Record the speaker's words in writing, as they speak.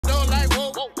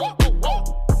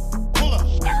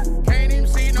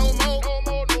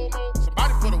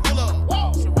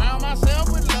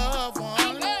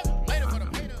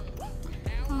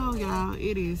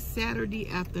is Saturday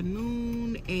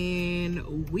afternoon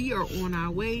and we are on our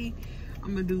way. I'm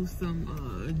gonna do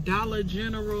some Dollar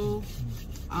General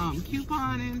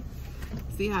couponing,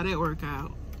 see how that work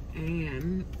out,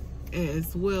 and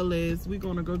as well as we're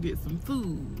gonna go get some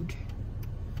food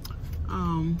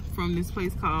from this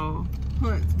place called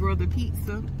Hunt's Brother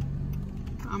Pizza.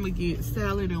 I'm gonna get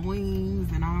salad and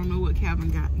wings, and I don't know what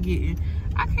Calvin got getting.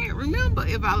 I can't remember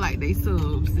if I like they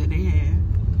subs that they had.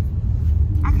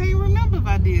 I can't remember if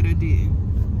I did or didn't,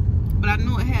 but I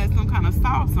know it had some kind of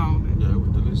sauce on it. Yeah, it was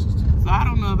delicious too. So I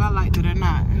don't know if I liked it or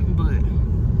not, but it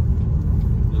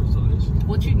was delicious.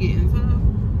 What you getting, sub?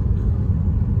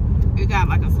 It got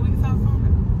like a sweet sauce on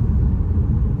it?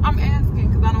 I'm asking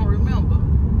because I don't remember.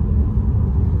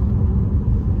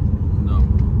 No.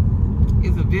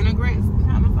 It's a vinaigrette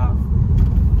kind of sauce.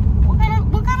 What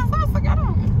kind of sauce I got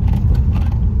on?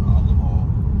 Olive oil.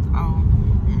 Oh,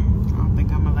 I don't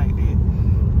think I'm gonna like that.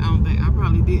 I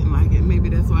probably didn't like it. Maybe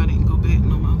that's why I didn't go back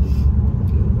no more.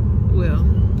 Well,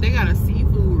 they got a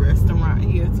seafood restaurant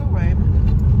here too, right?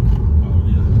 Oh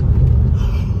yeah.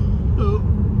 So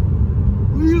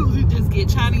we usually just get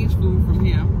Chinese food from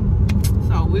here.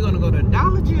 So we're gonna go to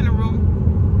Dollar General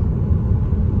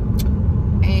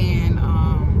and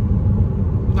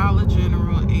Dollar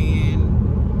General and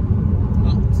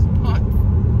Hunt's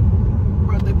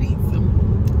Brother Pizza.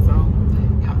 So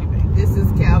y'all be back. This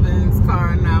is Calvin's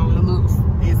car now.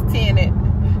 It's tinted.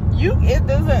 It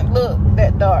doesn't look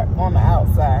that dark on the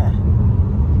outside.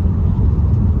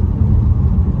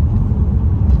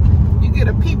 You get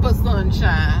a peep of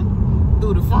sunshine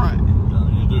through the front. Yeah,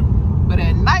 you do. But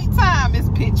at nighttime, it's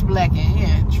pitch black in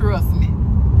here. Trust me.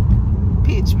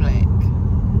 Pitch black.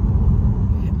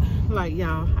 Like,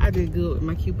 y'all, I did good with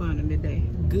my couponing today.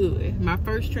 Good. My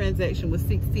first transaction was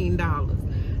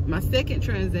 $16. My second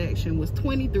transaction was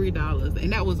 $23.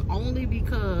 And that was only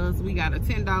because we got a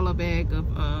 $10 bag of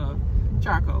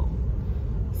charcoal.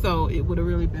 So it would have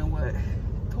really been, what,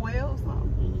 12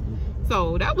 something?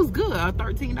 So that was good.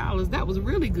 $13. That was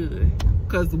really good.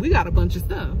 Because we got a bunch of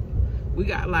stuff. We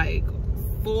got like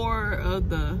 8 of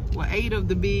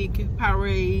the big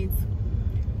Powerades,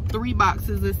 3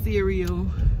 boxes of cereal,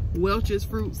 Welch's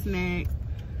fruit snacks,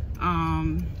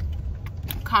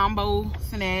 combo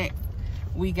snack.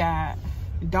 We got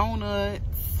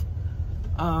donuts,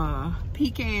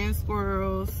 pecan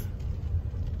swirls,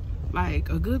 like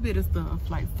a good bit of stuff,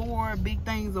 like 4 big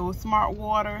things of Smart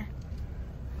Water,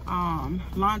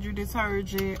 laundry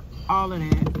detergent, all of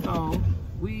that. So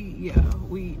we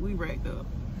racked up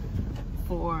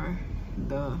for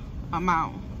the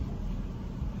amount.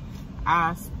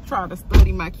 I try to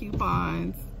study my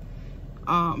coupons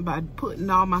by putting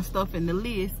all my stuff in the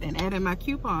list and adding my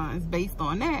coupons based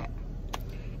on that,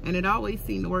 and it always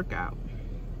seemed to work out.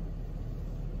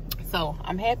 So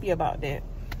I'm happy about that.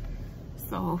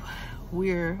 So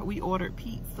we ordered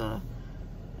pizza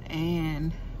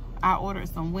and I ordered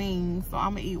some wings. So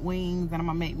I'm gonna eat wings and I'm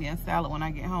gonna make me a salad when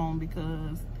I get home,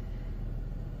 because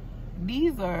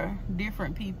these are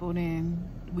different people than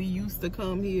we used to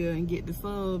come here and get the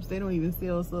subs. They don't even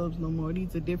sell subs no more.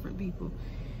 These are different people.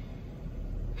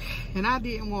 And I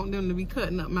didn't want them to be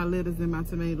cutting up my lettuce and my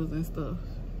tomatoes and stuff.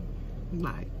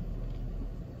 Like,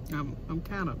 I'm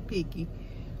kind of picky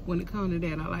when it comes to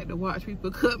that. I like to watch people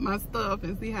cut my stuff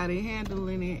and see how they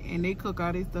handling it, and they cook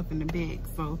all this stuff in the bag.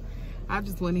 So I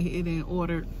just went ahead and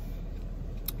ordered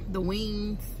the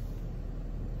wings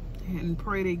and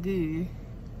pray they good.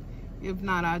 If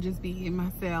not, I'll just be eating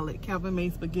my salad. Calvin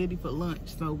made spaghetti for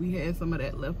lunch, so we had some of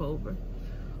that left over.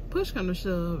 Push come to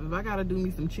shove, if I gotta do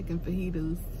me some chicken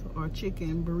fajitas or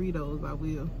chicken burritos, I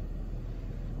will.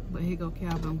 But here go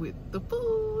Calvin with the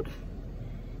food.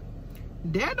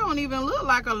 That don't even look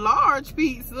like a large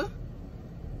pizza.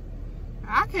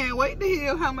 I can't wait to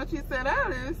hear how much he said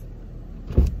that is.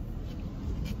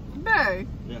 Babe,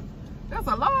 Yeah. that's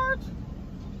a large?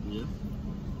 Yeah.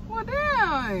 Well,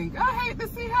 dang. I hate to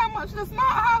see how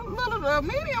little the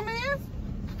medium is.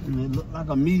 And it looked like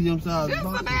a medium-sized This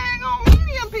box. a dang on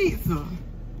medium pizza.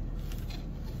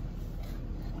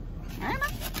 Ain't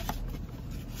it?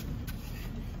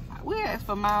 We asked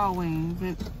for mild wings.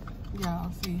 And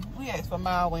y'all see, we asked for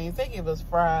mild wings. They give us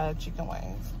fried chicken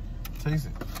wings. Taste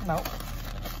it. Nope.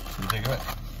 Can you take it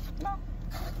back? No.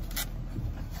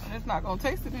 And it's not gonna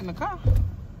taste it in the car.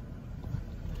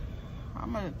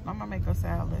 I'm gonna make a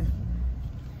salad.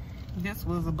 This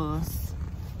was a bus.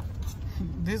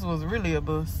 This was really a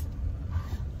bus.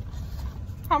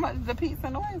 How much the pizza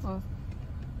and the wings was?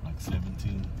 Like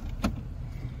 17.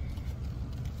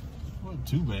 Wasn't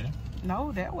too bad.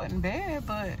 No, that wasn't bad,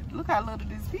 but look how little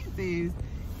this pizza is.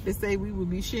 They say we would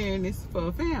be sharing this for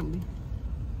a family.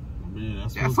 Man,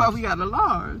 That's why we got a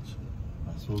large.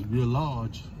 That's supposed to be a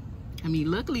large. I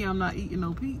mean, luckily I'm not eating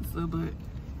no pizza, but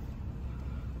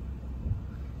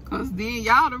cause then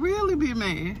y'all to really be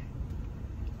mad.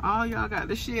 All y'all got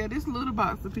to share this little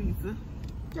box of pizza.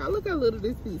 Y'all look how little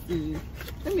this pizza is.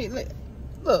 Let me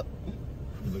look.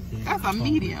 That's a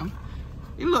medium.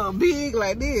 It look big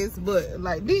like this, but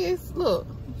like this, look,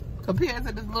 compared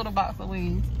to this little box of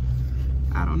wings.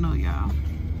 I don't know, y'all.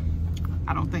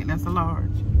 I don't think that's a large,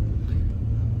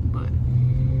 but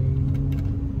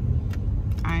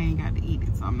I ain't got to eat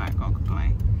it, so I'm not gonna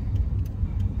complain.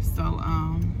 So,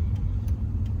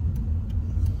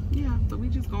 yeah, so we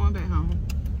just going back home.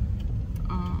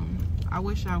 I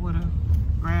wish I would have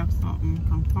grabbed something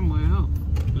from somewhere else.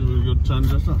 You wanna go to China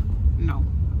just now? No,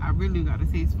 I really got a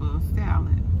taste for a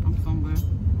salad from somewhere.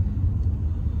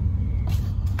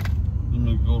 Let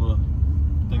me go to,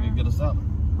 think and get a salad.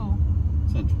 Who?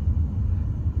 Central.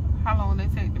 How long they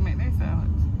take to make their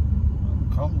salads?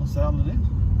 Call them a salad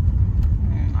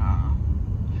in. Nah,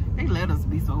 they let us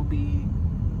be so big.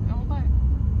 You know what?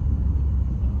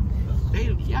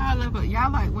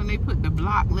 Y'all like when they put the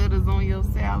block letters on your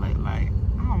salad. Like,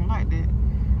 I don't like that.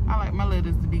 I like my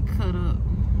letters to be cut up.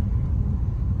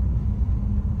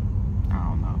 I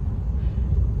don't know.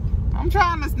 I'm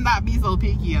trying to not be so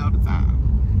picky all the time.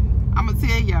 I'm gonna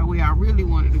tell y'all where I really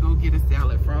wanted to go get a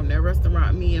salad from. That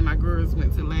restaurant me and my girls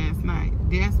went to last night.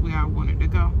 That's where I wanted to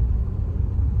go.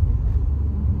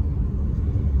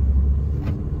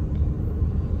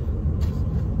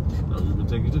 Oh, you can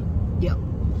take it too? Yep.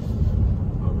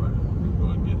 All right, let me go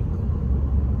and get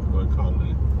it. Go and call it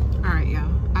in. All right, y'all.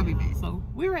 I'll be back. So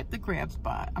we're at the crab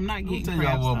spot. I'm not getting crab. I'll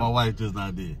tell y'all what my wife just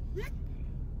not did.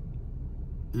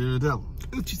 You tell them.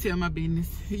 What you tell my business?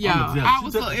 Y'all,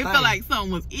 it felt like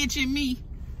something was itching me.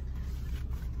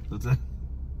 I'm gonna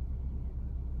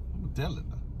tell it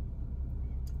now.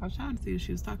 I was trying to see if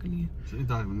she was talking to you. She ain't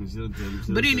talking to me. She'll tell me.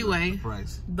 But anyway,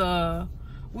 the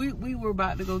we were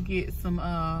about to go get some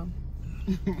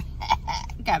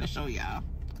gotta show y'all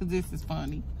because this is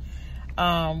funny.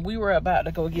 We were about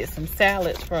to go get some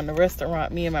salads from the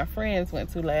restaurant me and my friends went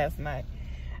to last night.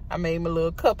 I made me a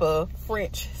little cup of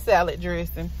French salad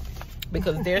dressing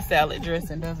because their salad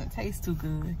dressing doesn't taste too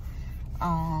good.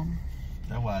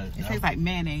 That's why it tastes like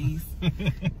mayonnaise.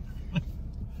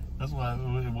 That's why it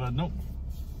wasn't open.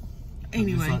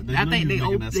 Anyway, I think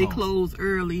they close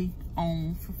early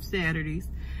on Saturdays.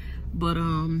 But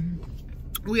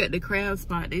we at the crab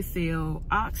spot. They sell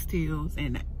oxtails,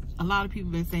 and a lot of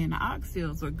people been saying the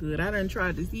oxtails are good. I done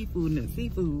tried the seafood, and the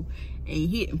seafood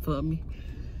ain't hitting for me.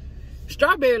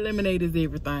 Strawberry lemonade is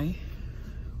everything.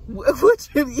 What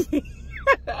you mean?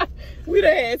 We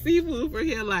done had seafood for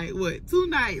here like what, 2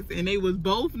 nights, and they was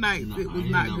both nights it was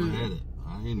not good.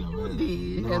 I ain't never had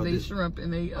it. Had they shrimp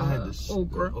and they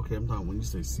okra. Okay, I'm talking when you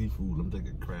say seafood, I'm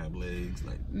thinking crab legs,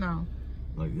 like no.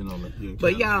 Like, you know, like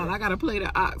but y'all, I got a plate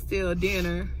of oxtail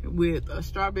dinner with a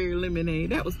strawberry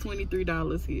lemonade. That was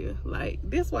 $23 here. Like,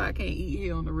 that's why I can't eat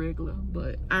here on the regular.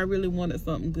 But I really wanted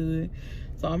something good,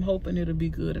 so I'm hoping it'll be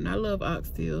good. And I love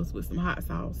oxtails with some hot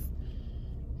sauce.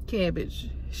 Cabbage.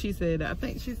 She said, I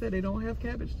think she said they don't have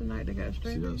cabbage tonight. They got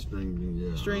string beans. She got string beans,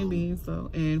 yeah. String beans, so,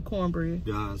 and cornbread.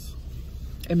 Guys.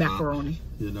 And macaroni.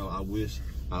 You know, I wish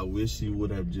she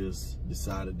would have just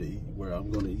decided to eat where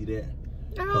I'm gonna eat at.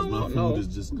 Because my food is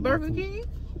just Burger King?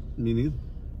 Me neither.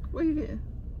 What you get?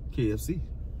 KFC.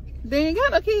 They ain't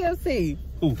got no KFC.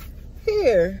 Ooh.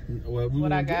 Here. Well,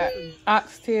 what I got?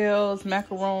 Oxtails,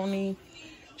 macaroni,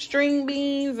 string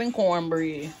beans, and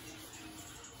cornbread.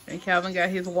 And Calvin got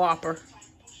his Whopper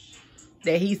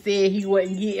that he said he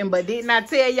wasn't getting, but didn't I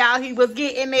tell y'all he was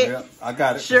getting it? Yeah, I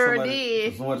got it. Sure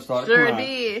did. Sure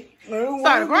did.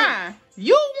 Started crying.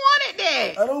 You wanted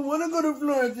that. I don't want to go to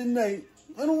Florence tonight.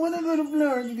 I don't want to go to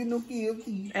Florence to get no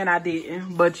KFC. And I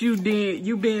didn't, but you did.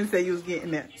 You been say you was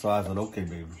getting that. So I said, okay,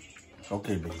 baby.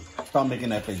 Okay, baby. Stop making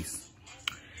that face.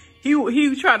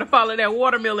 He tried to follow that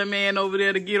watermelon man over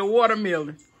there to get a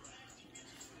watermelon.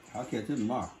 I'll catch you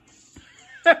tomorrow.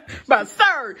 But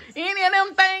sir, any of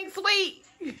them things sweet?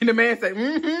 And the man said,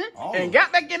 and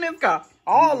got back in his car.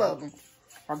 All of them.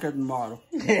 I'll catch you tomorrow.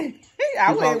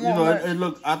 I wouldn't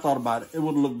want I thought about it. It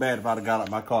wouldn't look bad if I'd have got out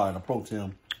my car and approached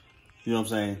him. You know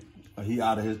what I'm saying? He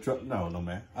out of his truck. No,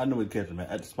 man. I knew he'd catch him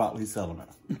at the spot where he's selling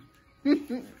at.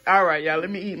 All right, y'all.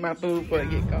 Let me eat my food before I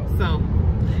get caught. So,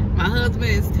 my husband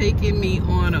is taking me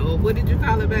on a, what did you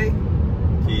call it, babe?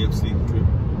 KFC trip.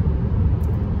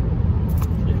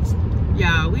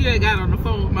 Y'all, we had got on the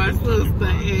phone with my sister,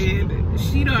 and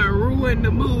she done ruined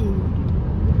the mood.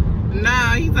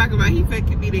 Now, he talking about he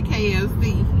taking me to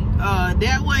KFC.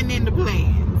 That wasn't in the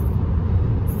plan.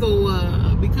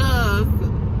 So because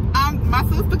my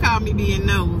sister called me being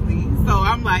nosy, so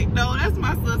I'm like, no, that's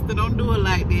my sister, don't do it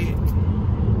like that.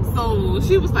 So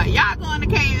she was like, y'all going to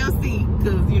KFC,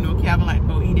 because you know Calvin like to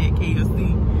go eat at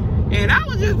KFC, and I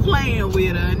was just playing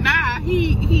with her. Nah,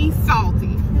 he's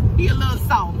salty, he a little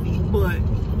salty, but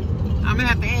I'm gonna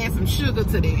have to add some sugar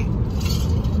to that.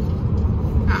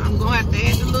 I'm gonna have to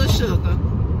add a little sugar,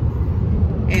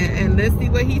 and let's see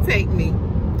where he take me,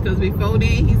 because before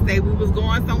then he said we was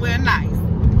going somewhere nice.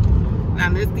 Now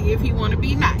let's see if he want to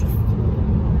be nice.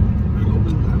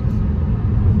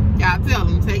 Y'all tell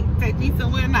him, take me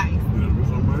somewhere nice.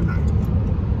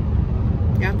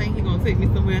 Y'all think he gonna take me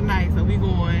somewhere nice? So we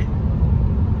going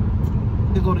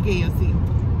to go to KFC.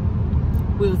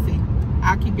 We'll see.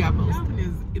 I'll keep y'all posted. Calvin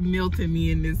is melting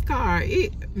me in this car.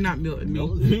 Not melting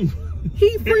me.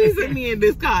 He freezing me in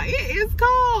this car. It is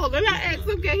cold. And I asked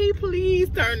him, can he please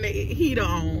turn the heater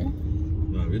on?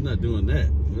 No, we're not doing that.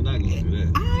 We're not gonna do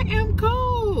that. I am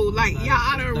cold. Like,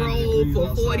 y'all done rolled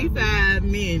for 45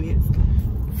 minutes.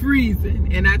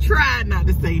 Freezing. And I tried not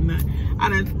to say nothing. I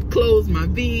done closed my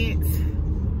vents.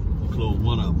 Close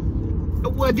one of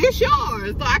them. Well, this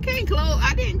yours. So I can't close.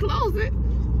 I didn't close it.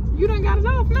 You done got it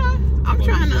off now. I'm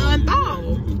trying to unthaw.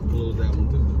 You can close that one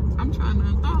too. I'm trying to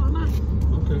unthaw now.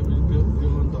 Okay,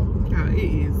 you'll unthaw. God, it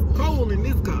is cold in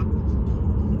this car.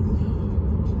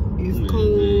 It's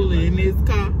cold in this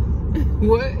car.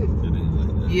 What? It ain't like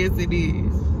that. Yes, it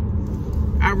is.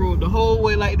 I rode the whole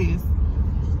way like this.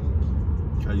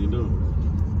 How you doing?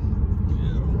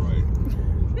 Yeah, right.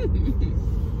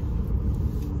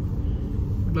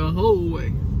 The whole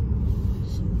way.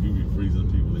 So you be freezing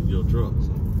people in your truck.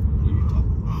 So what are you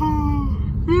talking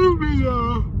about? Excuse me,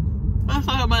 y'all. I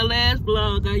saw my last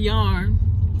vlog, I yarned,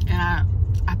 and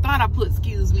I thought I put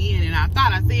excuse me in, and I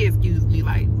thought I said excuse me,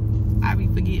 like I be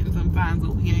forgetting sometimes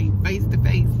when we ain't face to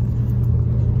face.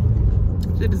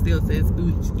 Should have still said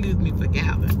excuse me for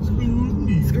Calvin.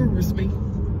 Excuse me.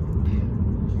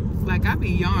 Like I be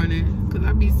yarning, cause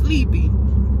I be sleepy.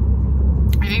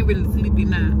 I ain't really sleepy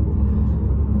now.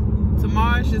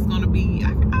 Tomorrow's just gonna be,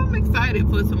 I'm excited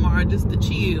for tomorrow just to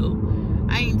chill.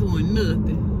 I ain't doing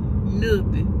nothing.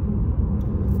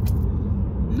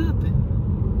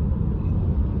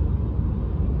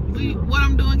 What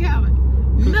I'm doing, Calvin?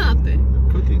 Cooking. Nothing.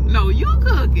 Cooking. No, you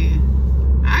cooking.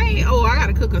 I ain't, oh, I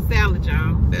gotta cook a salad,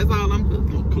 y'all. That's all I'm cooking.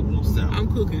 Don't cook no salad. I'm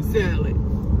cooking salad.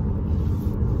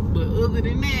 But other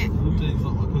than that, Who tell you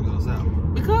something about cooking a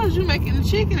salad? because you making the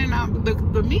chicken and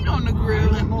the meat on the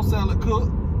grill. Ain't no salad cook.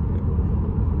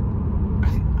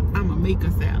 I'ma make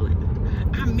a salad.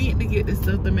 I meant to get this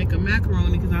stuff to make a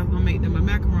macaroni because I was gonna make them a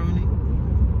macaroni.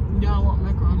 Y'all want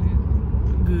macaroni?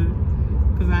 Good.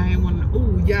 Cause I ain't want to.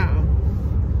 Oh, y'all.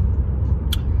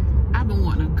 I've been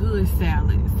wanting a good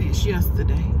salad since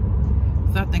yesterday.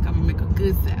 So I think I'm gonna make a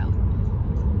good salad.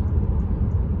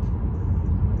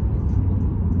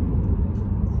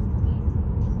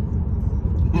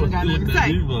 You got nothing to say?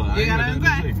 You got nothing to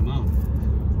say? No.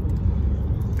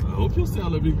 I hope your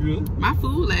salad be good. My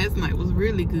food last night was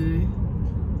really good.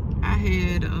 I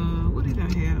had, what did I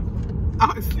have?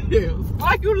 Oxtails.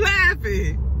 Why you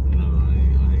laughing? No,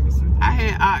 I ain't gonna say that. I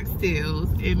had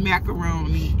oxtails and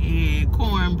macaroni and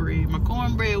cornbread. My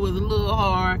cornbread was a little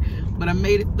hard, but I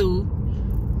made it through.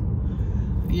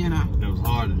 You know. It was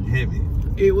hard and heavy.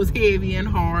 It was heavy and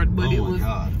hard, but Oh my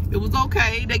God. It was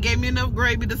okay. They gave me enough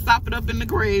gravy to sop it up in the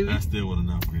gravy. That still wasn't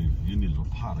enough gravy. You need a little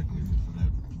pot of gravy for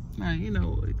that. Now, you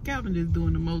know, Calvin just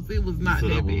doing the most. It was not So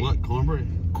that that was bad. what? Cornbread?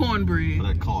 Cornbread. Or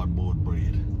that cardboard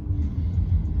bread?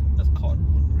 That's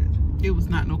cardboard bread. It was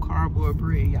not no cardboard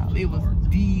bread, y'all. It was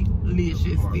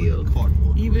delicious Hard, still.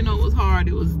 cardboard Even bread. though it was hard,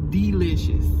 it was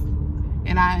delicious.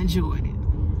 And I enjoyed it.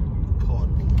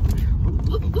 Cardboard.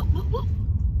 Look.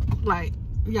 Like,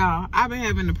 y'all, I've been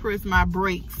having to press my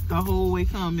brakes the whole way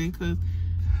coming because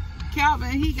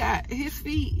Calvin, he got his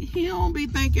feet, he don't be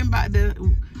thinking about the,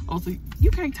 oh, so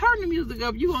you can't turn the music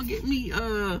up, you gonna get me,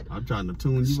 I'm trying to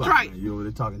tune you strike. out. You over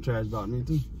there talking trash about me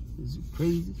too? Is you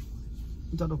crazy?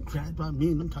 You talking trash about me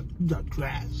and I'm talking, you talking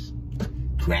trash.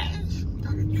 Trash? You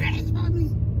talking trash about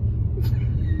me?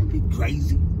 You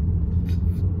crazy?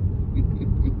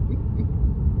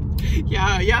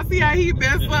 Y'all see how he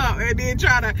messed up and then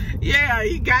try to, yeah,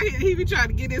 he be trying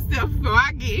to get himself before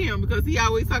I get him because he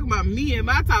always talking about me and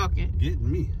my talking.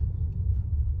 Getting me?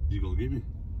 You gonna get me?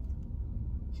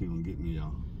 She gonna get me,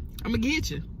 y'all. I'm gonna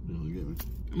get you. You gonna get me?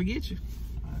 I'm gonna get you.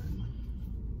 All right.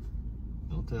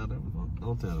 Don't tell them.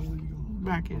 Don't tell them when you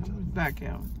going. Back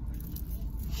out.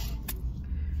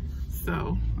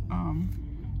 So,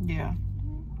 yeah.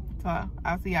 So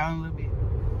I'll see y'all in a little bit.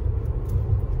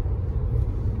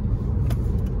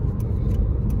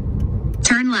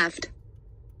 turn left.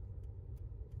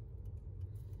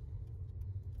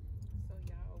 So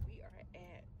y'all, we are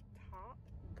at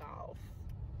TOPGOLF.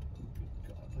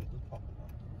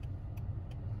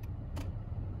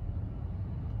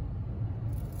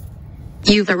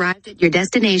 You've arrived at your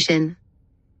destination.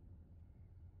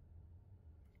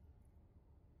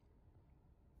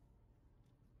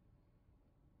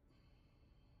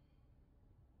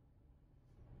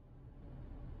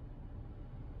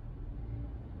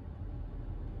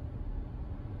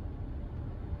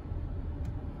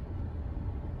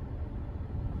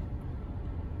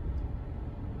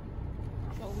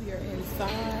 So we are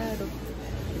inside.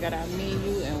 We got our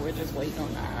menu and we're just waiting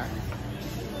on our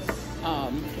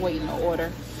waiting to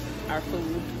order our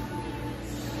food.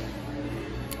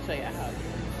 Show you how.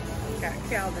 Got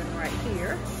Calvin right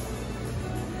here.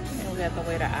 And we have to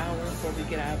wait an hour before we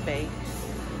get our bake.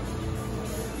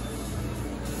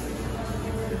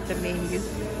 This is the menu. This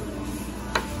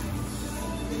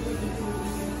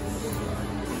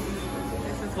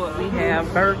is what we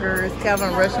have. Burgers.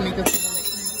 Calvin rushing me because he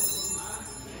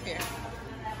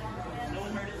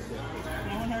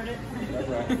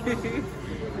wanna eat.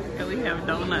 And we have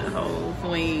donut holes,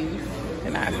 wings,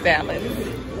 and our salads.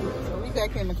 So we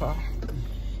back in the car.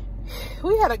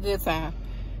 We had a good time.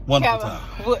 Wonderful Calvin,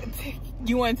 time. what,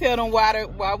 you want to tell them why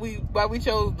we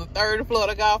chose the third floor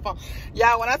to golf on?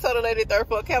 Y'all, when I told the lady third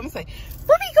floor, Calvin say,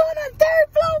 "Where we going on third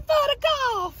floor for the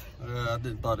golf?" I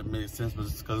didn't thought it made sense, but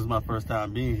it's because it's my first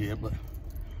time being here. But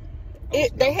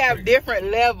They have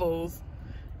different levels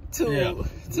to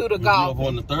the golf. Up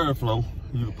on the third floor,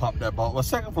 you can pop that ball. Well,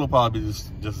 second floor probably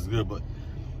just as good, but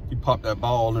you pop that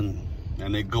ball and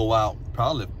they go out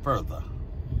probably further.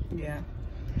 Yeah.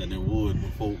 Than it would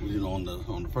before, on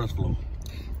the first floor.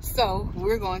 So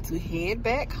we're going to head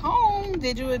back home.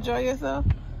 Did you enjoy yourself?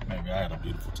 Maybe I had a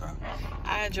beautiful time.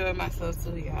 I enjoyed myself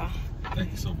too, y'all.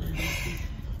 Thank you so very much.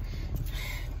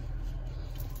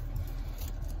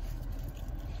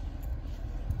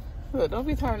 Look, don't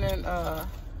be turning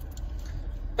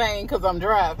thing because I'm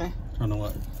driving. Turn on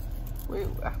what? Wait,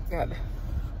 I forgot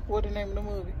what the name of the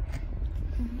movie.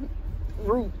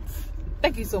 Roots.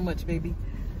 Thank you so much, baby.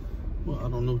 Well, I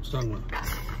don't know what you're talking about.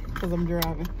 Because I'm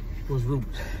driving. What's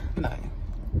Roots? No,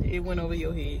 it went over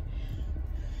your head.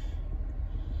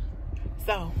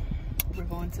 So, we're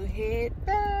going to head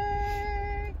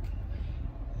back.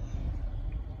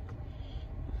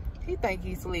 He think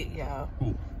he's slick, y'all.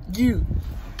 Who? You.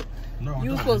 No,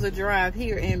 You were supposed to drive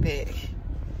here and back.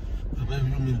 So baby,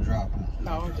 you want me to drive? Come on.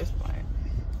 No, I'm just playing.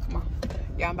 Come on.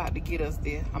 Yeah, I'm about to get us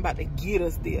there.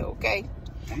 Okay?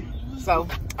 So,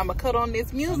 I'm going to cut on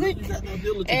this music.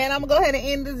 And I'm going to go ahead and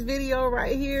end this video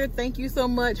right here. Thank you so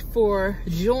much for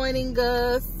joining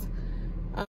us.